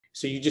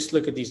So you just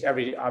look at these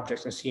everyday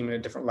objects and see them in a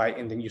different light,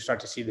 and then you start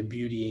to see the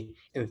beauty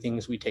in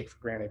things we take for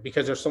granted,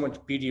 because there's so much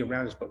beauty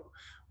around us, but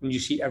when you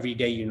see it every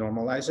day, you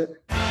normalize it.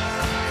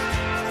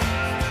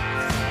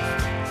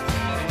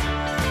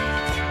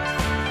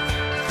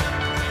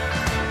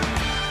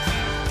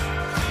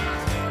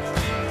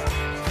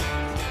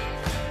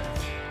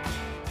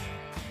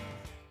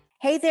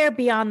 Hey there,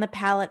 Beyond the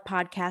Palette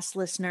podcast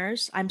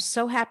listeners. I'm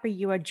so happy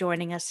you are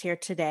joining us here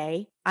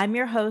today. I'm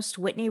your host,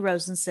 Whitney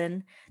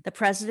Rosenson, the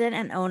president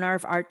and owner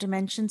of Art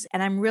Dimensions,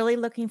 and I'm really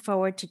looking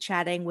forward to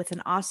chatting with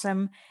an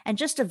awesome and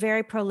just a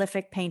very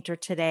prolific painter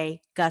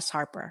today, Gus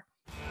Harper.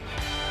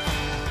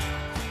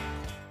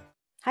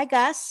 Hi,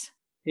 Gus.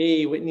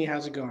 Hey, Whitney,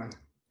 how's it going?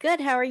 Good.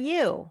 How are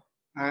you?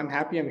 I'm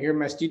happy. I'm here in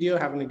my studio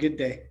having a good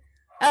day.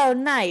 Oh,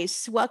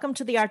 nice. Welcome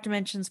to the Art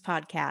Dimensions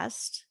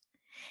podcast.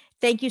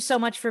 Thank you so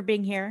much for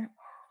being here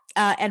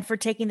and for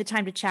taking the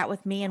time to chat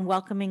with me and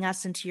welcoming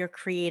us into your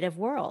creative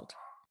world.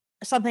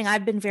 Something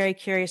I've been very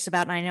curious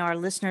about, and I know our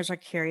listeners are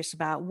curious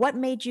about, what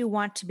made you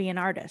want to be an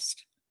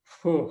artist?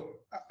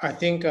 I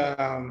think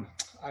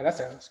that's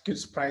a good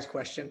surprise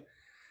question.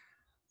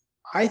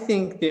 I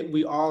think that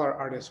we all are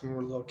artists when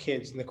we're little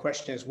kids. And the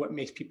question is, what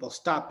makes people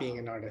stop being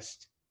an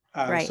artist?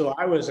 Right. So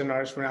I was an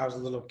artist when I was a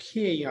little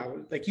kid.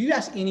 Like you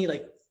ask any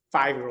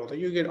 5-year-old, are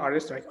you a good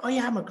artist? They're like, oh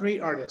yeah, I'm a great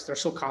artist. They're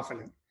so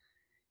confident.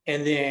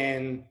 And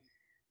then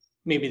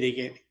maybe they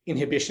get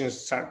inhibitions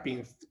start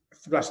being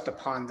thrust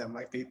upon them.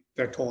 Like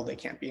they're told they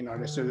can't be an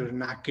artist, or they're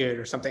not good,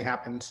 or something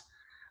happens.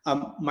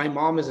 My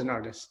mom is an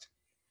artist.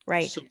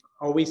 Right. So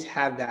I always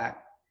had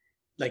that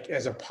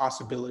as a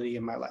possibility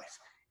in my life.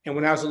 And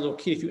when I was a little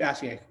kid, if you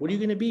asked me, what are you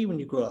going to be when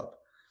you grow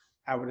up?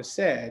 I would have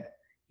said,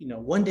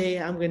 one day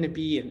I'm going to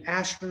be an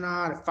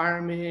astronaut, a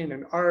fireman,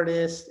 an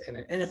artist, and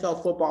an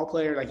NFL football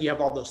player. You have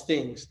all those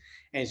things.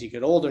 And as you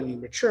get older and you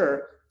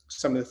mature,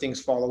 some of the things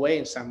fall away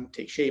and some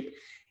take shape.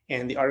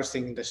 And the artist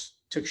thing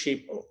just took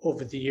shape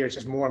over the years,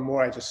 just more and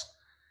more.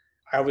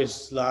 I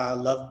always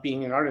loved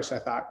being an artist. I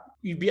thought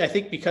I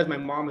think because my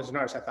mom is an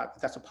artist, I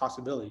thought that's a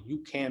possibility. You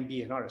can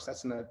be an artist.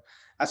 That's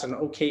an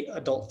okay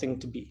adult thing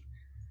to be.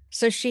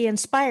 So she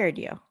inspired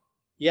you.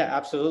 Yeah,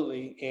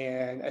 absolutely.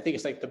 And I think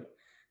it's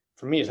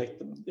for me,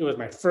 it was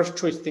my first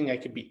choice thing I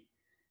could be.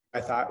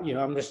 I thought,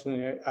 I'm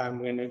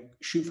going to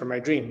shoot for my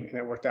dream, and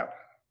it worked out.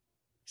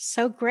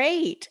 So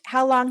great.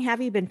 How long have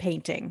you been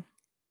painting?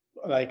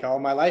 All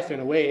my life, in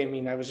a way. I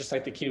mean, I was just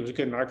like the kid who was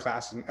good in art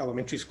class in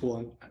elementary school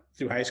and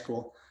through high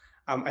school.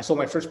 I sold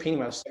my first painting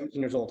when I was 17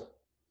 years old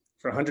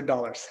for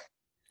 $100.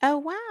 Oh,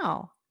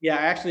 wow.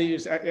 Yeah,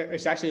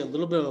 it's actually a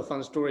little bit of a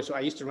fun story. So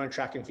I used to run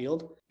track and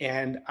field,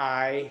 and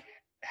I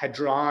had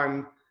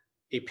drawn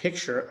a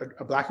picture,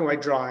 a black and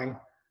white drawing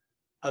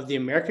of the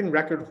American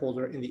record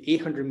holder in the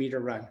 800-meter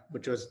run,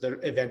 which was the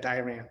event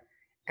I ran.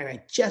 And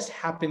I just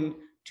happened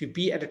to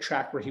be at a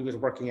track where he was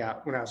working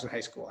out when I was in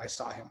high school. I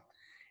saw him,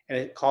 and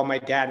I called my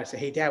dad and I said,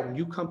 hey, Dad, when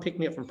you come pick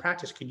me up from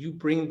practice, could you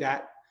bring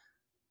that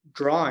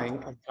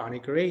drawing of Johnny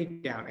Gray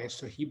down? And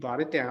so he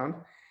brought it down,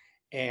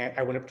 and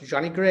I went up to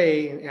Johnny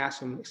Gray and asked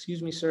him,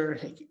 excuse me, sir,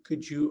 hey,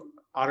 could you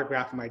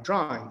autograph my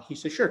drawing? He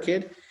said, sure,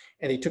 kid.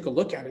 And he took a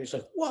look at it. He's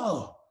like,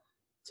 whoa,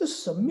 this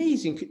is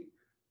amazing.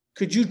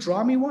 Could you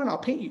draw me one? I'll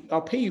pay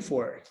you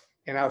for it.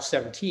 And I was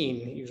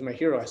 17. He was my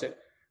hero. I said,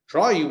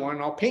 draw you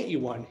one, I'll paint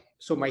you one.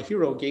 So my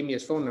hero gave me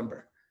his phone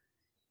number.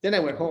 Then I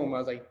went home. I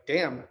was like,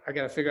 damn, I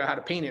got to figure out how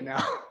to paint it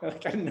now. I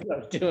didn't know what I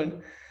was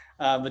doing.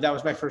 But that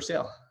was my first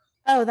sale.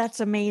 Oh, that's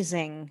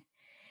amazing.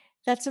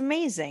 That's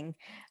amazing.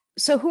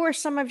 So who are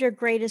some of your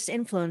greatest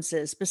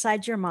influences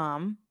besides your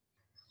mom?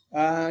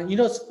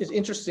 It's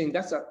interesting.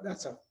 That's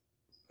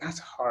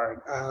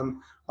hard.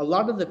 A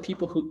lot of the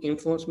people who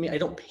influence me, I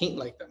don't paint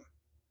like them,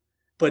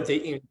 but they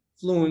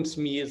influence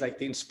me as they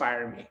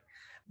inspire me.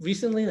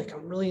 Recently,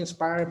 I'm really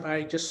inspired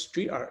by just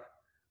street art.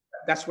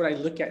 That's what I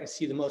look at and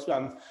see the most.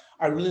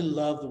 I really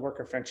love the work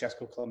of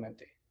Francesco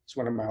Clemente. It's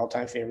one of my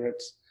all-time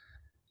favorites.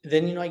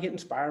 Then, I get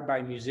inspired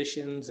by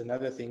musicians and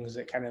other things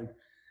that kind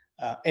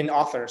of, and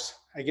authors.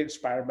 I get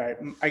inspired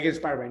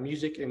by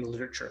music and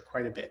literature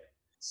quite a bit.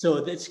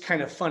 So that's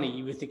kind of funny.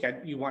 You would think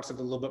you want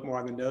something a little bit more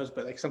on the nose,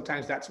 but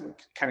sometimes that's what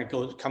kind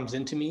of comes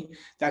into me.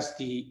 That's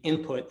the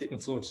input that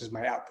influences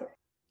my output.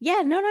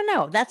 Yeah,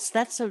 no.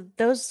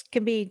 Those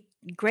can be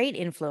great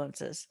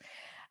influences.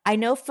 I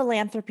know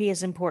philanthropy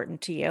is important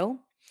to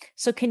you.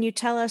 So can you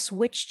tell us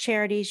which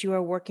charities you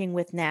are working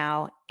with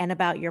now and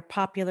about your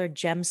popular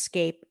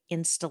Gemscape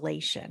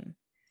installation?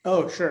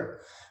 Oh,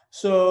 sure.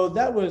 So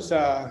that was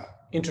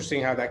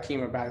interesting how that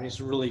came about. It's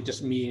really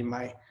just me in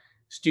my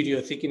studio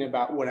thinking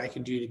about what I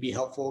can do to be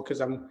helpful, because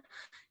I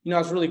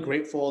was really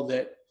grateful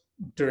that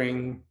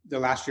during the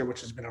last year, which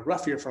has been a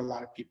rough year for a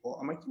lot of people,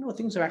 I'm like,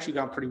 things have actually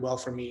gone pretty well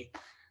for me.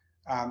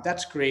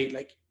 That's great.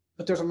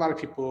 But there's a lot of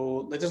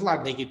people, there's a lot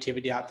of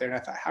negativity out there. And I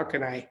thought, how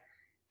can I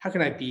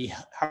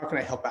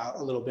help out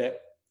a little bit?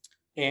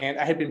 And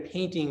I had been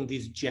painting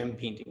these gem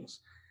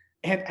paintings,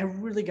 and I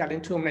really got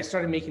into them. And I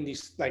started making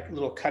these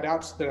little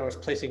cutouts that I was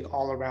placing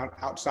all around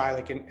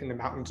outside, in the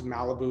mountains of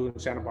Malibu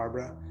and Santa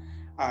Barbara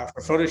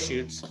for photo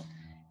shoots.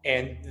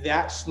 And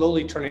that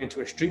slowly turned into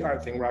a street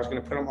art thing where I was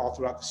going to put them all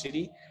throughout the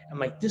city. I'm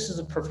like, this is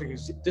a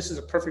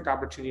perfect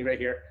opportunity right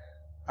here,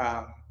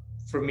 um,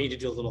 for me to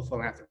do a little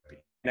philanthropy.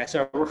 And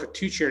so I worked with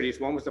two charities.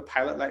 One was the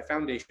Pilot Light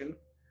Foundation,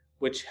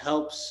 which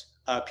helps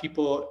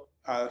people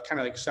kind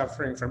of like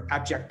suffering from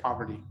abject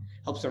poverty,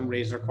 helps them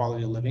raise their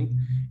quality of living.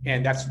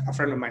 And that's a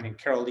friend of mine named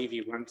Carol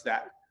Levy runs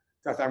that.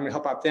 So I'm going to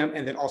help out them.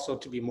 And then also,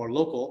 to be more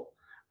local,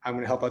 I'm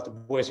going to help out the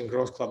Boys and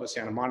Girls Club at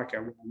Santa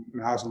Monica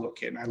when I was a little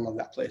kid. And I love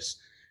that place.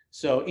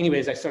 So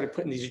anyways, I started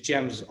putting these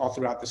gems all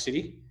throughout the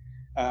city.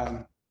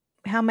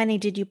 How many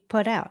did you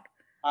put out?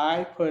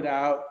 I put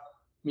out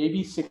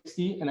maybe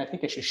 60, and I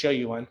think I should show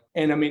you one.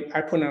 And I mean,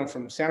 I put them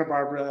from Santa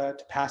Barbara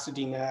to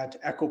Pasadena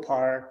to Echo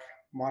Park,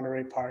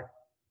 Monterey Park,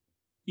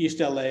 East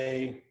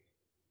LA,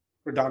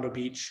 Redondo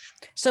Beach.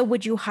 So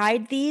would you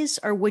hide these,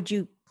 or would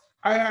you?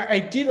 I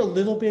did a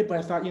little bit, but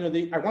I thought,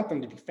 I want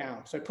them to be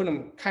found. So I put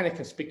them kind of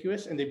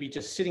conspicuous, and they'd be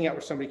just sitting out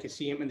where somebody could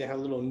see them, and they had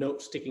a little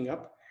note sticking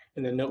up.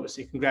 And the note would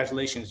say,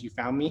 "Congratulations, you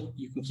found me.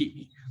 You can keep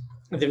me."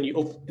 And then you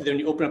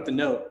open up the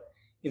note.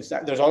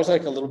 Inside, there's always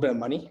like a little bit of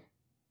money,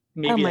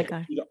 maybe like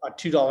God. a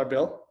 $2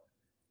 bill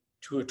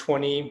to a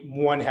 20.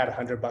 One had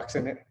 $100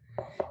 in it,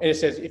 and it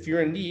says, "If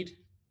you're in need,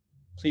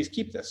 please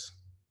keep this.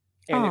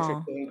 And if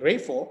you're feeling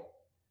grateful,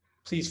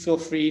 please feel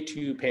free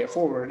to pay it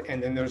forward."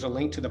 And then there's a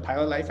link to the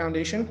Pilot Light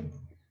Foundation,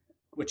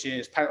 which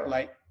is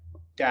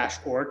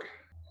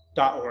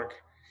pilotlight-org.org.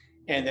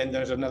 And then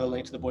there's another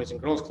link to the Boys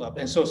and Girls Club.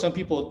 And so some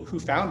people who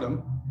found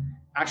them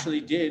actually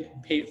did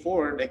pay it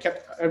forward.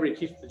 Everybody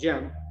keeps the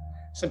gem.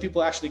 Some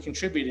people actually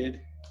contributed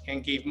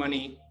and gave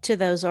money to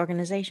those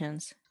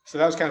organizations. So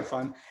that was kind of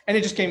fun. And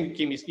it just gave me,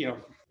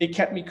 it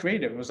kept me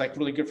creative. It was like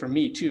really good for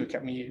me too.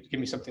 It gave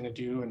me something to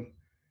do. And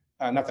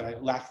not that I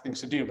lacked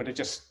things to do, but it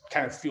just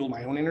kind of fueled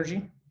my own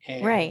energy.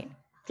 And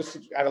just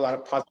add a lot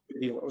of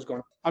positivity to what was going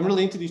on. I'm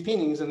really into these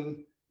paintings,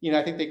 and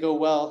I think they go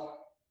well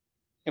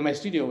in my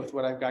studio with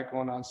what I've got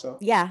going on. So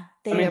yeah,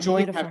 I'm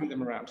enjoying having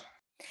them around.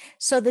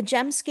 So the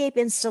Gemscape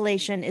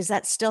installation, is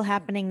that still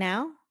happening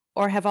now,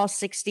 or have all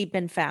 60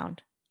 been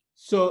found?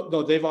 So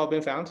no, they've all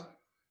been found.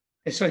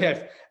 And so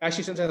yeah,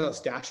 actually sometimes I'll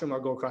stash them. I'll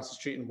go across the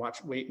street and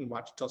wait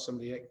until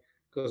somebody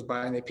goes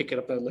by and they pick it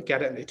up and look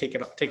at it and they take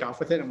off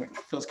with it. And it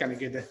feels kind of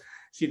good to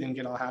see them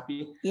get all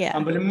happy. Yeah.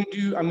 But I'm gonna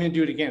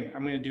do it again.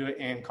 I'm gonna do it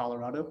in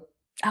Colorado.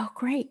 Oh,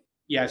 great.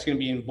 Yeah, it's gonna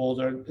be in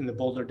the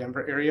Boulder,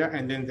 Denver area.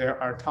 And then there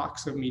are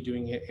talks of me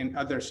doing it in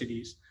other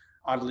cities,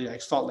 oddly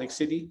like Salt Lake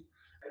City.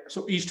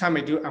 So each time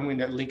I do it, I'm going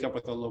to link up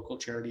with a local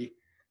charity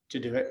to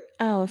do it.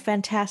 Oh,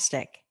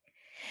 fantastic.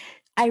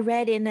 I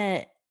read in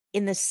the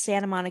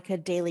Santa Monica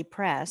Daily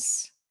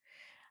Press,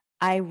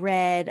 I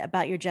read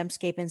about your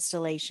Gemscape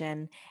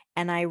installation,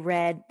 and I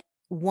read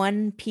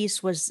one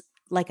piece was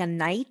like a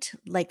knight,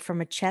 like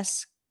from a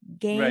chess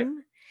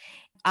game.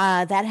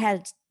 Right. That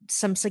had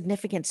some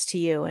significance to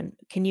you. And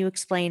can you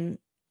explain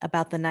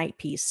about the knight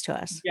piece to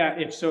us?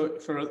 Yeah, so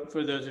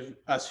for those of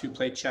us who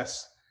play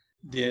chess,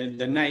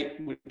 the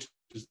knight, which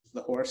is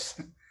the horse,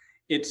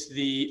 it's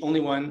the only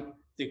one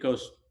that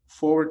goes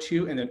forward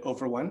two and then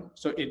over one.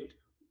 So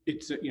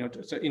it's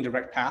an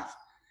indirect path.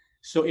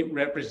 So it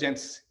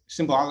represents,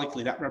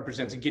 symbolically, that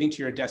represents getting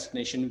to your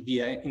destination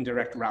via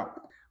indirect route,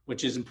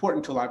 which is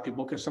important to a lot of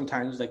people because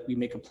sometimes like we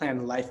make a plan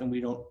in life and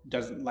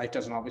life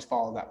doesn't always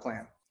follow that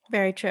plan.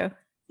 Very true.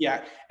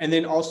 Yeah. And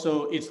then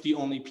also it's the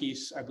only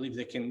piece, I believe,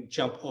 that can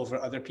jump over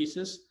other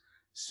pieces.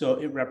 So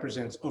it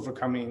represents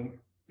overcoming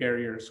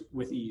barriers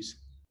with ease.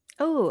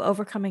 Oh,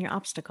 overcoming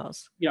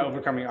obstacles. Yeah,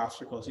 overcoming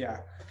obstacles. Yeah.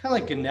 Kind of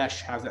like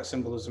Ganesh has that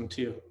symbolism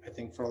too, I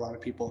think, for a lot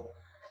of people.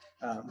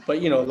 But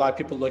a lot of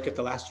people look at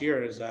the last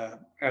year as a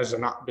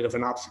bit of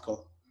an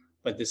obstacle,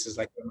 but this is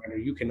like a reminder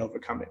you can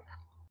overcome it.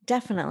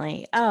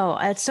 Definitely. Oh,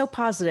 it's so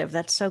positive.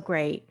 That's so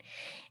great.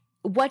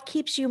 What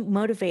keeps you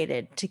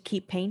motivated to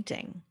keep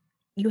painting?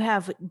 You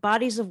have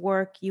bodies of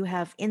work, you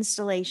have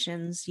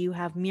installations, you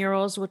have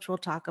murals, which we'll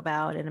talk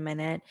about in a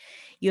minute.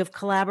 You have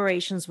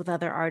collaborations with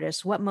other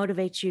artists. What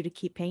motivates you to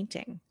keep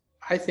painting?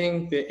 I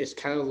think that it's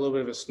kind of a little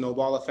bit of a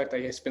snowball effect.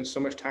 I spend so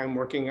much time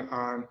working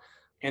on,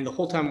 and the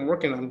whole time I'm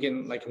working, I'm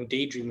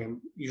daydreaming,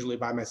 usually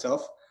by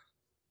myself.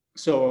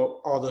 So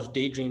all those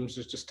daydreams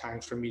is just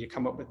times for me to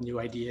come up with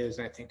new ideas.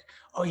 And I think,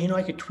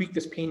 I could tweak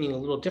this painting a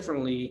little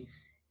differently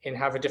and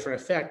have a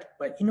different effect.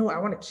 But I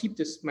want to keep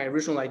my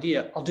original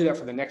idea. I'll do that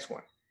for the next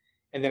one.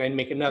 And then I'd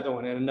make another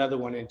one,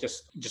 and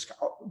just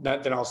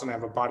then also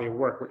have a body of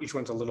work where each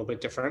one's a little bit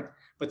different,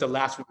 but the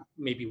last one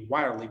may be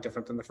wildly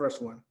different than the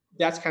first one.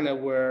 That's kind of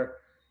where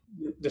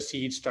the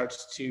seed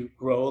starts to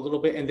grow a little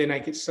bit. And then I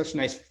get such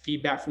nice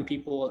feedback from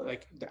people,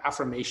 like the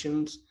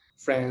affirmations,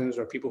 friends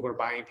or people who are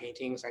buying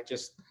paintings.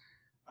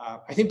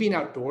 I think being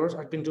outdoors,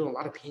 I've been doing a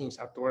lot of paintings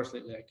outdoors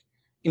lately, like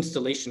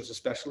installations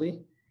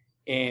especially.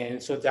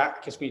 And so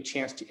that gives me a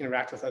chance to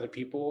interact with other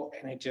people,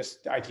 and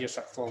the ideas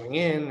start flowing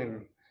in.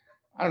 And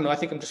I don't know, I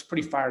think I'm just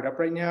pretty fired up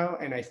right now.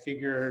 And I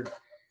figured,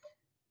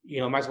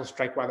 might as well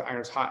strike while the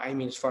iron's hot. I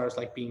mean, as far as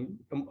like being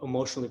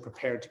emotionally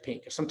prepared to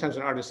paint, because sometimes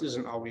an artist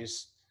isn't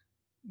always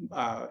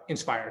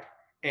inspired.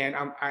 And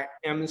I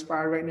am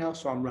inspired right now,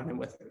 so I'm running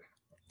with it.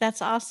 That's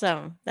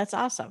awesome. That's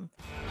awesome.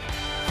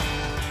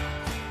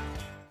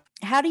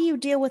 How do you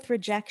deal with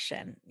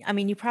rejection? I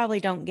mean, you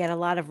probably don't get a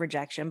lot of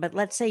rejection, but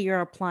let's say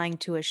you're applying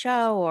to a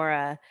show or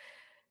a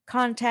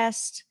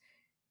contest.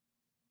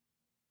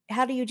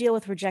 How do you deal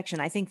with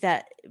rejection? I think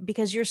that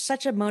because you're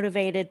such a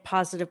motivated,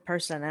 positive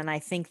person, and I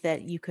think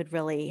that you could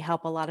really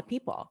help a lot of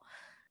people.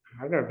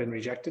 I've never been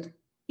rejected.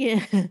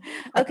 Yeah.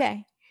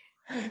 Okay.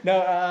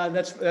 No,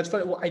 that's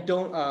funny. Well, I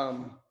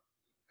don't.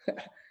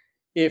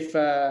 If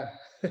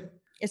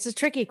It's a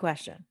tricky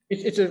question.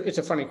 it's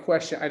a funny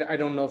question. I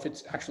don't know if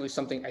it's actually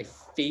something I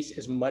face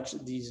as much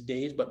these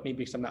days, but maybe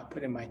because I'm not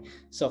putting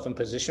myself in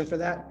position for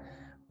that.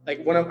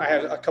 Like I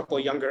have a couple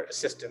of younger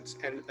assistants,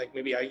 and like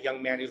maybe a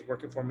young man who's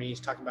working for me, he's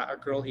talking about a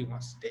girl he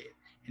wants to date,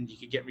 and you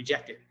could get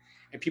rejected,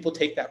 and people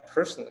take that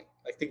personally.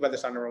 Like think about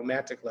this on a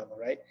romantic level,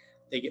 right?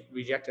 They get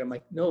rejected. I'm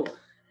like, no,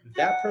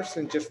 that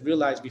person just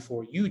realized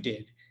before you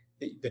did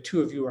that the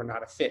two of you are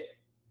not a fit.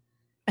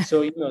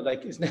 So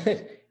like it's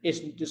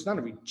not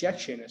a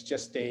rejection. It's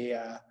just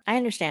a I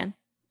understand.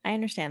 I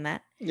understand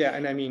that. yeah.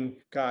 And I mean,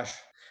 gosh,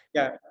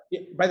 yeah.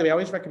 By the way, I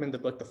always recommend the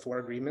book, The Four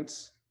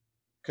Agreements,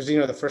 because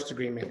the first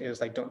agreement is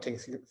like don't take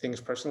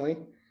things personally.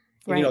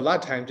 And a Right. lot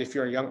of times if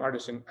you're a young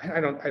artist, and I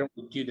don't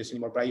do this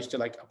anymore, but I used to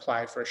like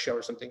apply for a show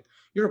or something.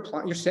 You're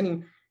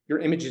sending your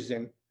images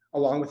in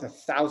along with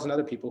 1,000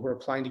 other people who are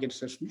applying to get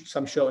to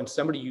some show, and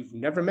somebody you've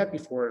never met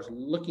before is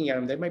looking at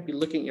them. They might be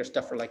looking at your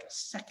stuff for like a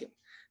second.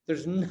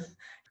 There's no,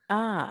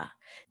 Ah,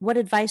 what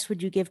advice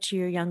would you give to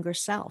your younger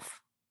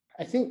self?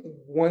 I think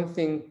one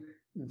thing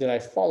that I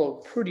follow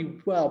pretty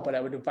well, but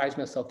I would advise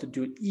myself to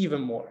do it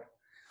even more,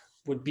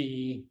 would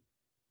be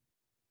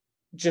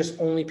just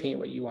only paint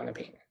what you want to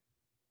paint.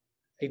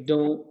 I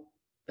don't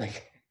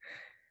like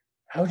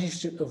how do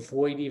you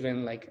avoid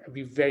even like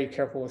be very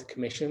careful with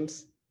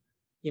commissions.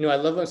 I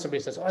love when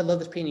somebody says, "Oh, I love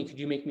this painting. Could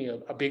you make me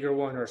a bigger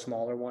one or a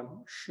smaller one?"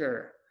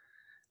 Sure.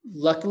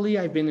 Luckily,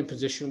 I've been in a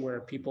position where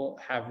people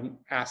haven't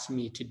asked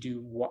me to do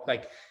what,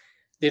 like,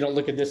 they don't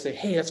look at this and say,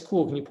 "Hey, that's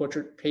cool. Can you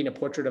paint a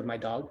portrait of my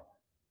dog?"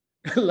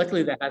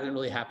 Luckily, that hasn't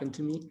really happened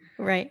to me.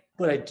 Right.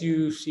 But I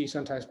do see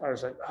sometimes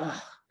artists like,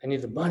 I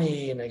need the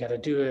money and I got to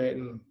do it.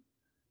 And,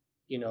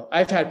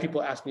 I've had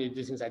people ask me to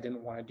do things I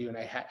didn't want to do. And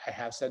I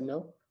have said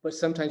no. But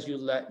sometimes when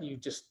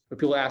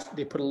people ask,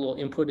 they put a little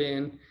input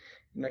in.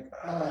 And like,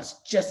 it's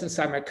just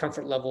inside my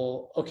comfort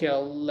level. Okay,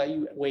 I'll let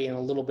you weigh in a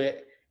little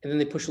bit. And then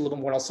they push a little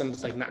bit more. All of a sudden,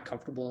 it's like not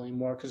comfortable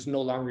anymore because it's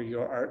no longer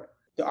your art.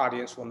 The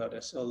audience will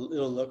notice.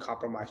 It'll look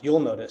compromised. You'll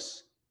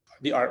notice.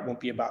 The art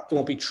it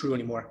won't be true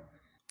anymore.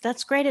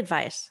 That's great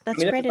advice. I That's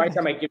mean, that's great advice I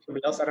advice. might give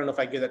somebody else. I don't know if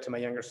I give that to my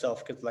younger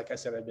self because, like I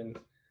said, I've been.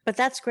 But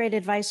that's great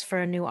advice for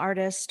a new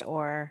artist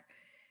or,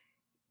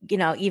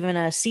 even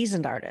a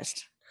seasoned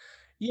artist.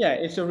 Yeah,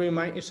 it's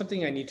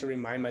something I need to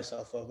remind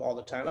myself of all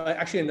the time.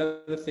 Actually,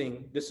 another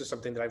thing, this is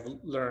something that I've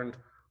learned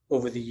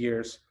over the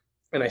years,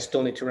 and I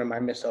still need to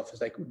remind myself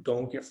is like,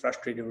 don't get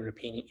frustrated when a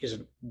painting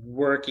isn't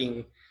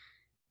working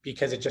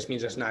because it just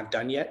means it's not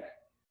done yet.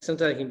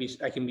 Sometimes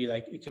I can be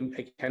like, I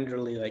can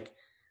tenderly like,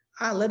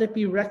 let it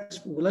be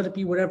let it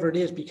be whatever it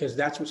is because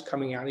that's what's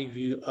coming out of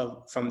you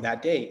from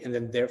that day, and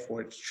then therefore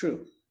it's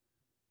true.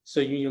 So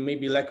you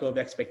maybe let go of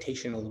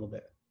expectation a little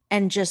bit.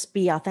 And just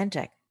be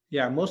authentic.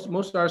 Yeah,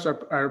 most artists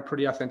are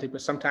pretty authentic,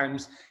 but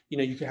sometimes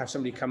you can have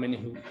somebody come in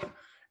who,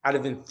 out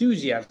of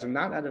enthusiasm,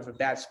 not out of a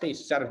bad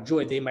space, it's out of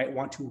joy. They might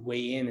want to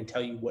weigh in and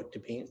tell you what to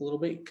paint a little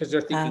bit because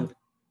they're Oh, thinking,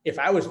 if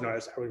I was an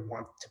artist, I would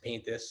want to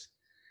paint this.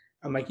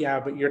 I'm like, yeah,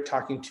 but you're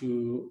talking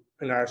to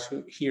an artist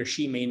who he or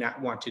she may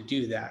not want to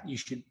do that. You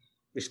should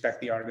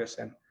respect the artist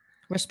and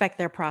respect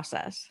their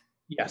process.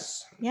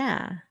 yes.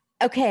 Yeah.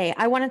 Okay,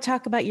 I want to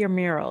talk about your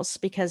murals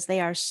because they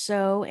are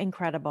so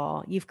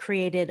incredible. You've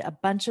created a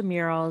bunch of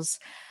murals.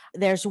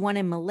 There's one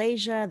in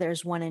Malaysia,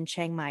 there's one in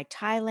Chiang Mai,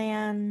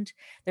 Thailand,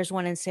 there's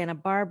one in Santa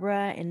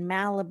Barbara, in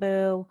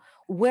Malibu.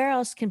 Where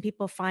else can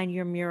people find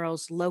your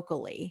murals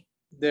locally?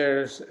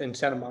 There's in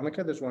Santa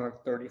Monica, there's one on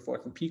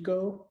 34th and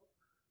Pico.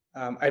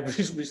 I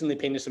recently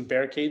painted some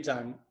barricades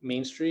on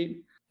Main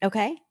Street.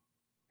 Okay.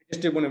 I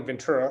just did one in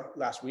Ventura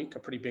last week, a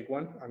pretty big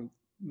one on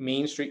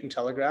Main Street and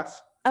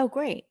Telegraph. Oh,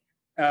 great.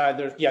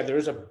 There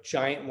is a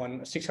giant one,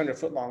 a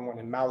 600-foot long one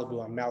in Malibu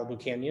on Malibu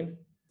Canyon.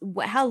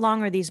 How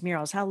long are these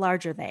murals? How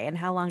large are they? And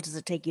how long does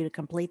it take you to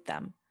complete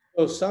them?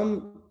 So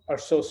some are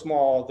so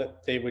small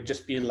that they would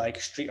just be like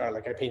street art.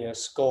 Like I painted a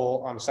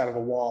skull on the side of a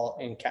wall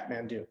in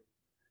Kathmandu.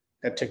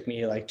 That took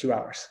me like 2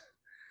 hours.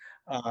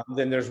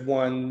 Then there's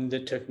one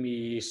that took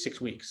me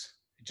 6 weeks.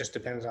 It just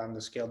depends on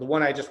the scale. The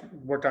one I just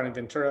worked on in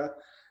Ventura,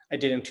 I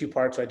did in two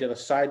parts. So I did a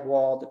side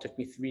wall that took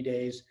me 3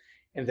 days,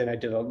 and then I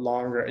did a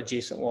longer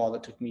adjacent wall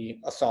that took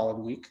me a solid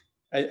week.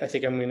 I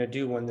think I'm going to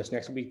do one this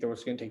next week that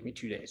was going to take me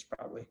 2 days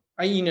probably.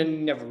 I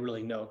never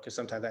really know because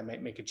sometimes I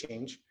might make a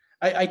change.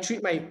 I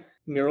treat my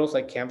murals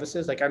like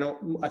canvases. Like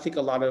I think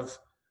a lot of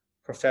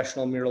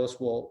professional muralists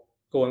will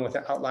go in with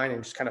an outline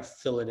and just kind of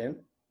fill it in.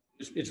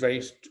 It's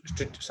very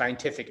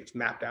scientific. It's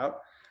mapped out.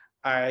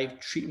 I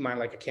treat mine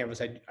like a canvas.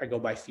 I go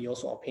by feel.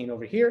 So I'll paint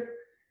over here,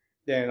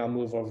 then I'll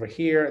move over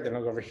here, then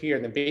I'll go over here.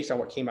 And then based on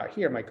what came out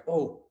here, I'm like,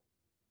 oh,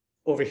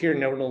 over here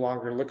no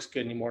longer looks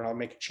good anymore, and I'll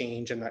make a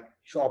change, and that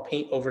so I'll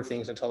paint over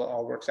things until it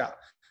all works out.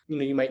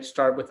 You might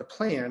start with a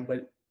plan,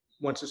 but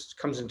once it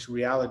comes into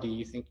reality,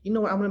 you think, you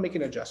know what, I'm going to make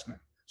an adjustment.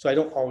 So I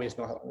don't always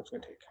know how long it's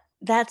going to take.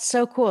 That's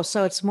so cool.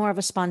 So it's more of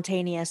a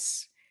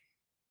spontaneous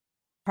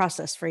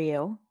process for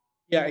you.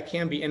 Yeah, it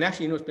can be. And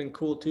actually, what's been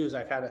cool too is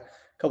I've had a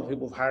couple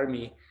people have hired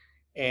me,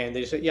 and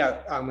they said, "Yeah,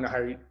 I'm going to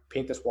hire you to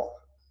paint this wall."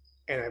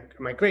 And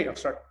I'm like, "Great, I'm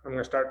going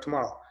to start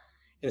tomorrow."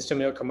 And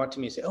somebody will come up to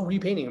me and say, "Oh, what are you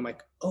painting?" I'm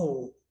like,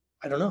 "Oh,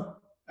 I don't know.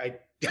 I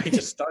I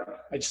just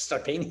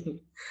start painting."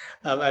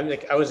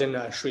 I was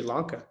in Sri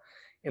Lanka,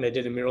 and I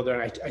did a mural there,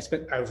 and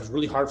it was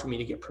really hard for me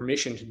to get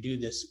permission to do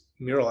this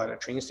mural at a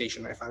train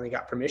station. I finally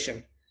got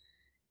permission,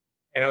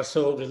 and I was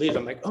so relieved.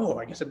 I'm like, "Oh,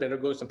 I guess I better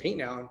go to some paint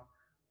now." And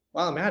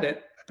while I'm at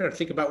it, I better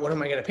think about what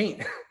am I going to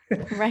paint.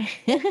 Right.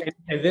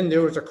 And then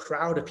there was a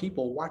crowd of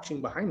people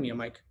watching behind me. I'm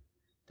like,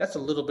 that's a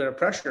little bit of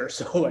pressure.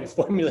 So I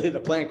formulated a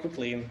plan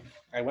quickly, and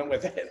I went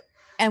with it.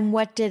 And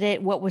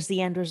what was the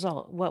end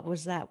result? What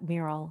was that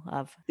mural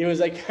of? It was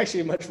like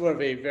actually much more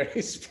of a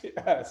very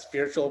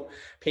spiritual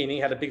painting.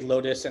 It had a big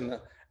lotus and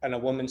a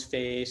woman's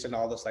face and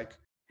all this like,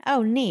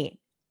 Oh, neat.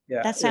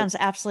 yeah, That sounds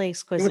absolutely it was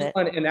exquisite.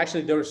 fun. And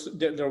actually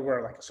there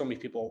were like so many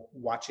people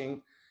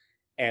watching,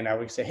 and I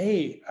would say,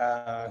 hey,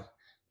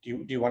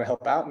 do you want to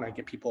help out? And I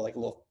get people like a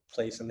little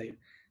place, and they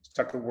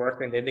start to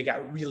work, and then they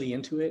got really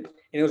into it.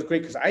 And it was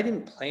great because I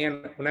didn't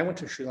plan when I went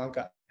to Sri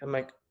Lanka. I'm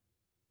like,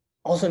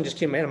 all of a sudden just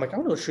came in. I'm like, I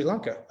want to go to Sri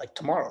Lanka like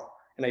tomorrow.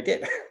 And I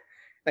did. And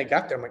I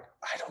got there. I'm like,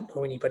 I don't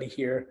know anybody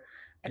here.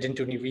 I didn't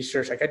do any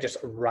research. Like I just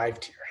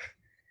arrived here.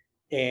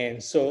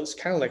 And so it's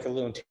kind of like a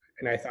little,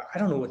 and I thought, I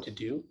don't know what to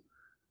do.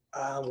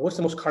 What's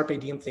the most carpe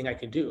diem thing I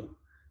could do?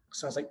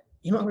 So I was like,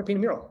 I'm going to paint a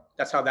mural.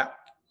 That's how that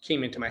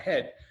came into my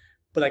head.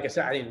 But like I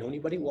said, I didn't know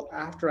anybody. Well,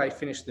 after I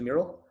finished the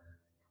mural,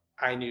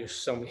 I knew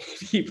so many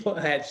people.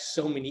 I had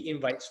so many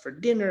invites for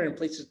dinner and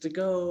places to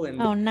go,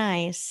 Oh,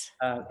 nice.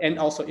 and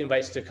also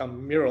invites to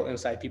come mural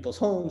inside people's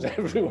homes.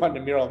 Everyone to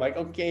mural. I'm like,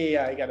 okay,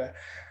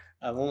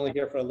 I'm only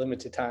here for a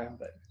limited time,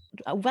 but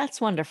That's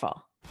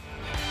wonderful.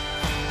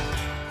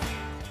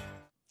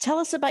 Tell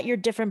us about your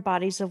different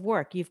bodies of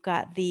work. You've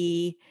got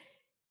the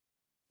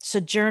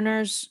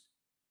Sojourner's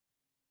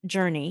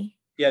Journey.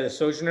 yeah, the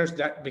Sojourners,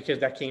 that because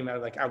that came out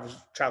of like I was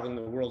traveling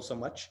the world so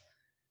much,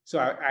 so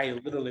I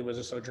literally was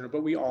a sojourner.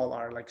 But we all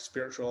are like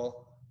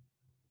spiritual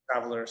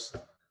travelers.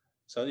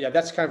 So yeah,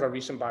 that's kind of a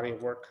recent body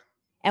of work.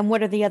 And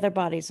what are the other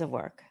bodies of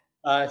work?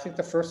 I think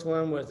the first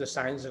one was the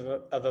signs of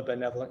a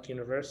benevolent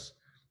universe,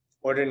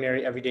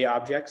 ordinary everyday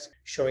objects,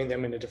 showing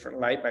them in a different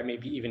light by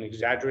maybe even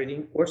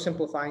exaggerating or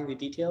simplifying the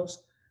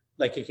details.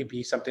 Like it could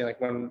be something like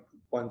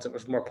ones that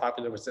was more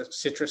popular was the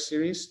citrus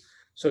series.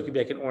 So it could be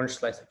like an orange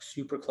slice, like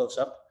super close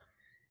up.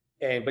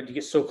 But you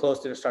get so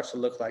close that it starts to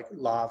look like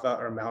lava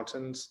or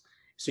mountains.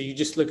 So you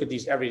just look at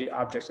these everyday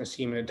objects and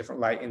see them in a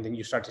different light, and then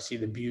you start to see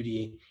the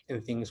beauty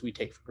in things we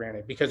take for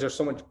granted because there's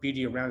so much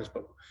beauty around us.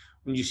 But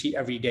when you see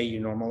every day,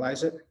 you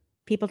normalize it.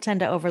 People tend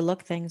to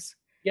overlook things.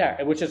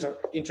 Yeah, which is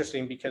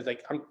interesting because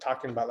like I'm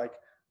talking about like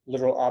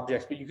literal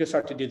objects, but you can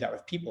start to do that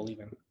with people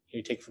even.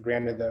 You take for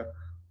granted a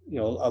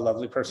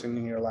lovely person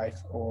in your life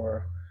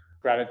or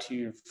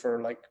gratitude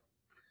for like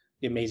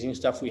the amazing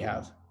stuff we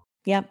have.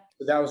 Yep.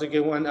 So that was a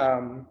good one.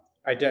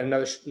 I did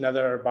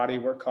another body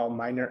work called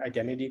Minor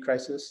Identity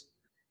Crisis.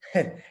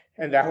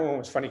 And that one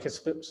was funny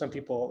because some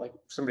people, like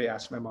somebody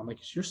asked my mom,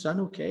 like, is your son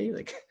okay?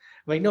 Like,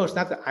 I'm like, no, it's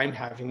not that I'm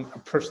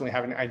personally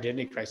having an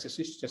identity crisis.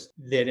 It's just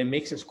that it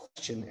makes us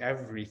question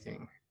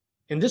everything.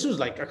 And this was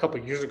like a couple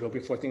of years ago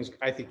before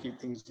I think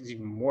things is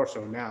even more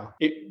so now.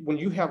 When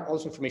you have all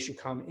this information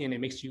come in, it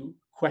makes you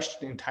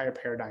question entire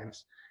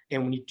paradigms.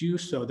 And when you do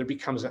so, there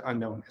becomes an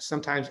unknown.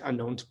 Sometimes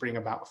unknowns bring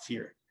about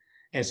fear.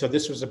 And so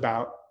this was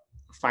about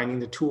finding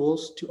the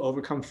tools to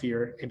overcome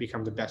fear and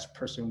become the best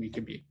person we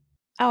could be.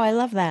 Oh, I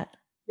love that.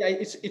 Yeah,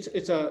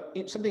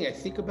 it's something I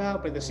think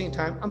about, but at the same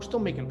time, I'm still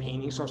making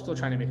paintings, so I'm still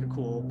trying to make a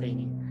cool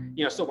painting.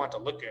 I still want to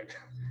look good.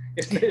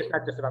 It's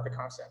not just about the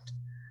concept.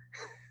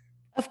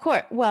 Of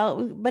course.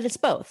 Well, but it's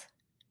both.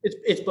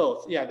 It's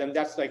both. Yeah. Then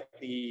that's like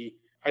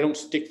I don't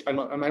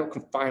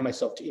confine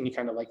myself to any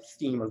kind of like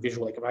theme or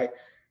visual. Like if I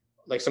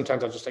like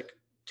sometimes I'll just like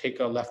take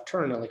a left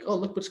turn and like, oh,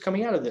 look what's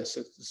coming out of this.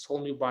 It's this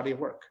whole new body of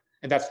work.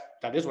 And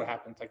that is what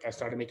happened. Like I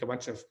started to make a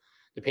bunch of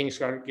the paintings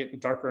started getting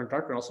darker and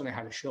darker. And all of a sudden I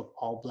had to show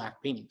all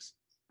black paintings.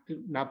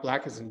 Not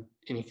black as in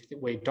any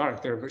way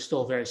dark. They're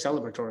still very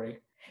celebratory.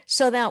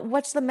 So now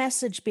what's the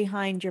message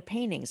behind your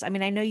paintings? I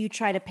mean, I know you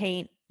try to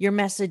paint your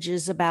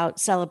messages about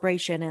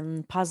celebration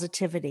and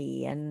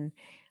positivity and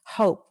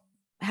hope.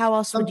 How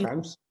else would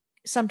you?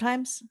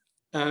 Sometimes?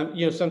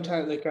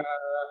 Sometimes like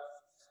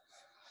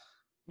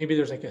maybe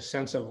there's like a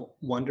sense of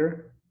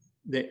wonder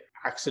that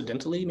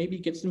accidentally maybe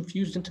gets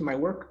infused into my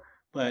work,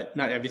 but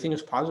not everything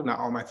is positive. Not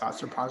all my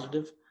thoughts are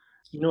positive.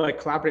 I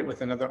collaborate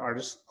with another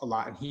artist a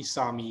lot, and he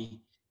saw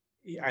me.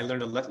 I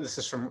learned a lesson. This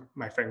is from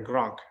my friend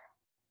Gronk.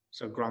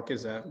 So Gronk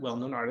is a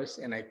well-known artist,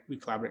 and we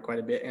collaborate quite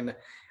a bit. And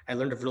I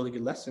learned a really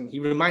good lesson. He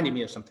reminded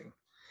me of something,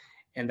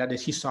 and that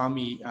is he saw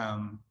me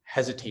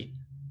hesitate,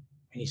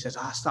 and he says,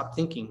 "Stop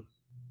thinking."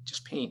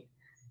 just paint.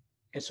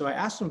 And so I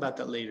asked him about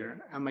that later.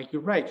 I'm like,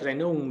 you're right, because I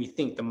know when we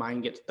think the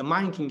mind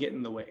can get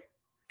in the way.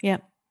 Yeah.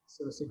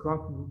 So it's like,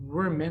 Gronk,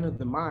 we're men of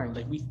the mind.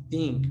 Like we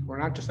think, we're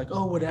not just like,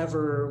 oh,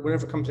 whatever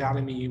comes out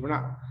of me. We're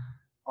not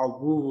all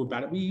woo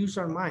about it. We use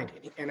our mind.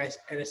 And I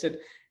said,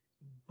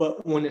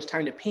 but when it's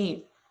time to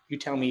paint, you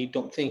tell me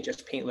don't think,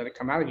 just paint, let it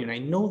come out of you. And I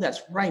know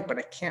that's right, but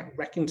I can't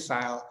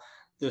reconcile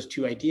those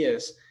two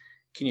ideas.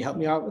 Can you help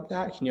me out with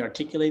that? Can you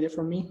articulate it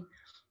for me?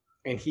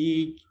 And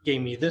he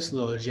gave me this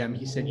little gem.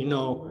 He said,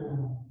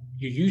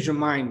 you use your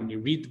mind when you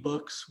read the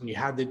books, when you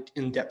have the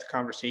in-depth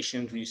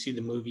conversations, when you see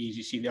the movies,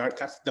 you see the art,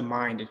 that's the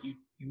mind that you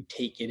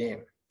take it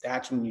in.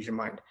 That's when you use your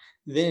mind.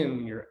 Then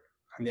when you're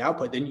on the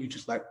output, then you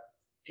just let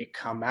it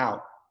come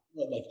out.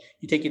 Like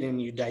you take it in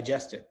and you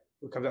digest it.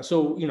 What comes out.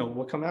 So,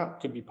 what comes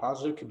out could be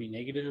positive, could be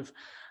negative.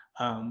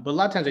 But a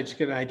lot of times I just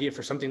get an idea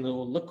for something that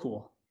will look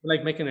cool.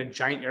 Like making a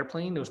giant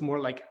airplane. It was more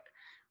like,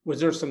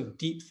 was there some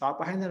deep thought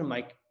behind that? I'm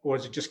like, or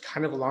is it just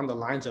kind of along the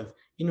lines of,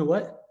 you know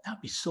what?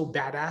 That'd be so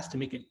badass to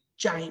make a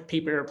giant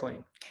paper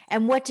airplane.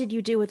 And what did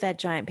you do with that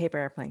giant paper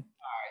airplane?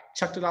 I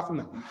chucked it off a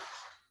mountain.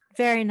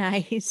 Very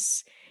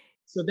nice.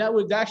 So that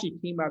actually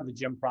came out of the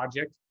gem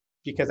project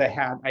because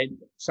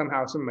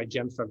somehow some of my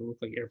gems started to look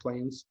like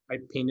airplanes. I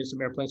painted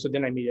some airplanes. So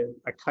then I made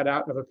a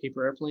cutout of a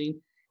paper airplane.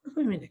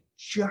 I made a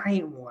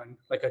giant one,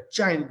 like a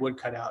giant wood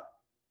cutout.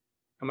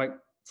 I'm like,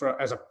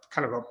 as a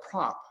kind of a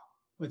prop.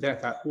 But then I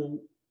thought, well,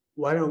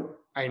 why don't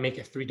I make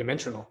it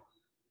 3-dimensional?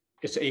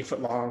 It's 8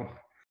 foot long.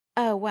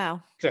 Oh,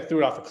 wow. Because I threw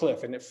it off a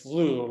cliff and it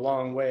flew a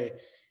long way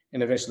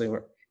and eventually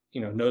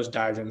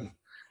nosedived. And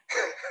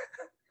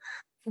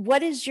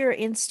what is your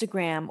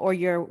Instagram or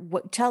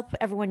tell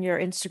everyone your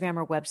Instagram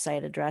or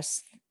website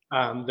address?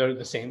 They're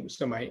the same.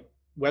 So my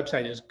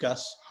website is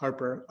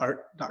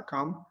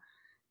gusharperart.com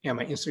and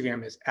my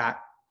Instagram is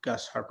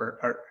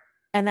 @gusharperart.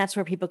 And that's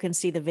where people can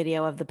see the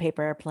video of the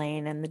paper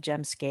airplane and the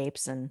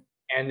gemscapes. And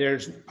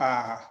there's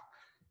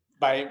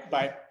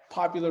by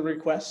popular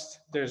request,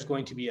 there's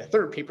going to be a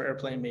third paper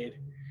airplane made.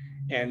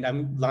 And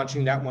I'm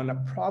launching that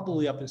one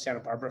probably up in Santa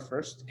Barbara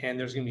first. And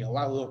there's going to be a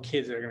lot of little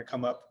kids that are going to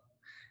come up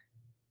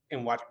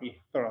and watch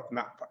me throw off the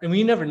mountain. And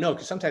we never know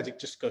because sometimes it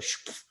just goes.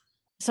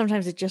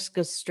 Sometimes it just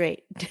goes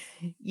straight.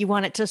 You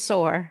want it to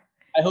soar.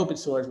 I hope it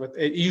soars. With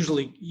it.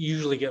 Usually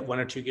get 1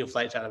 or 2 good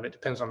flights out of it.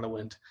 Depends on the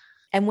wind.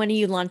 And when are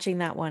you launching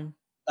that one?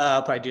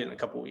 I'll probably do it in a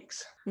couple of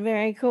weeks.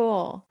 Very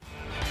cool.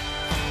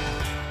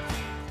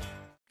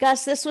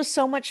 Gus, this was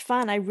so much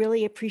fun. I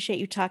really appreciate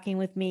you talking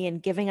with me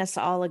and giving us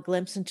all a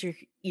glimpse into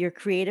your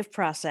creative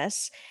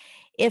process.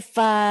 If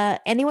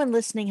anyone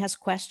listening has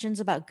questions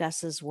about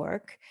Gus's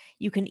work,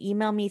 you can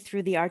email me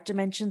through the Art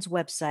Dimensions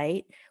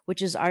website,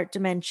 which is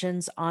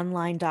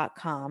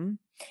artdimensionsonline.com.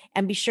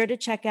 And be sure to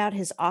check out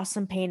his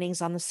awesome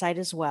paintings on the site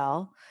as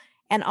well.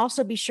 And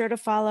also be sure to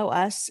follow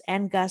us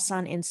and Gus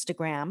on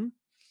Instagram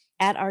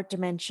 @Art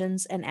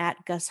Dimensions and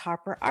 @Gus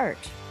Harper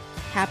Art.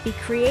 Happy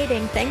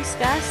creating. Thanks,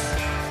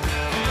 Gus.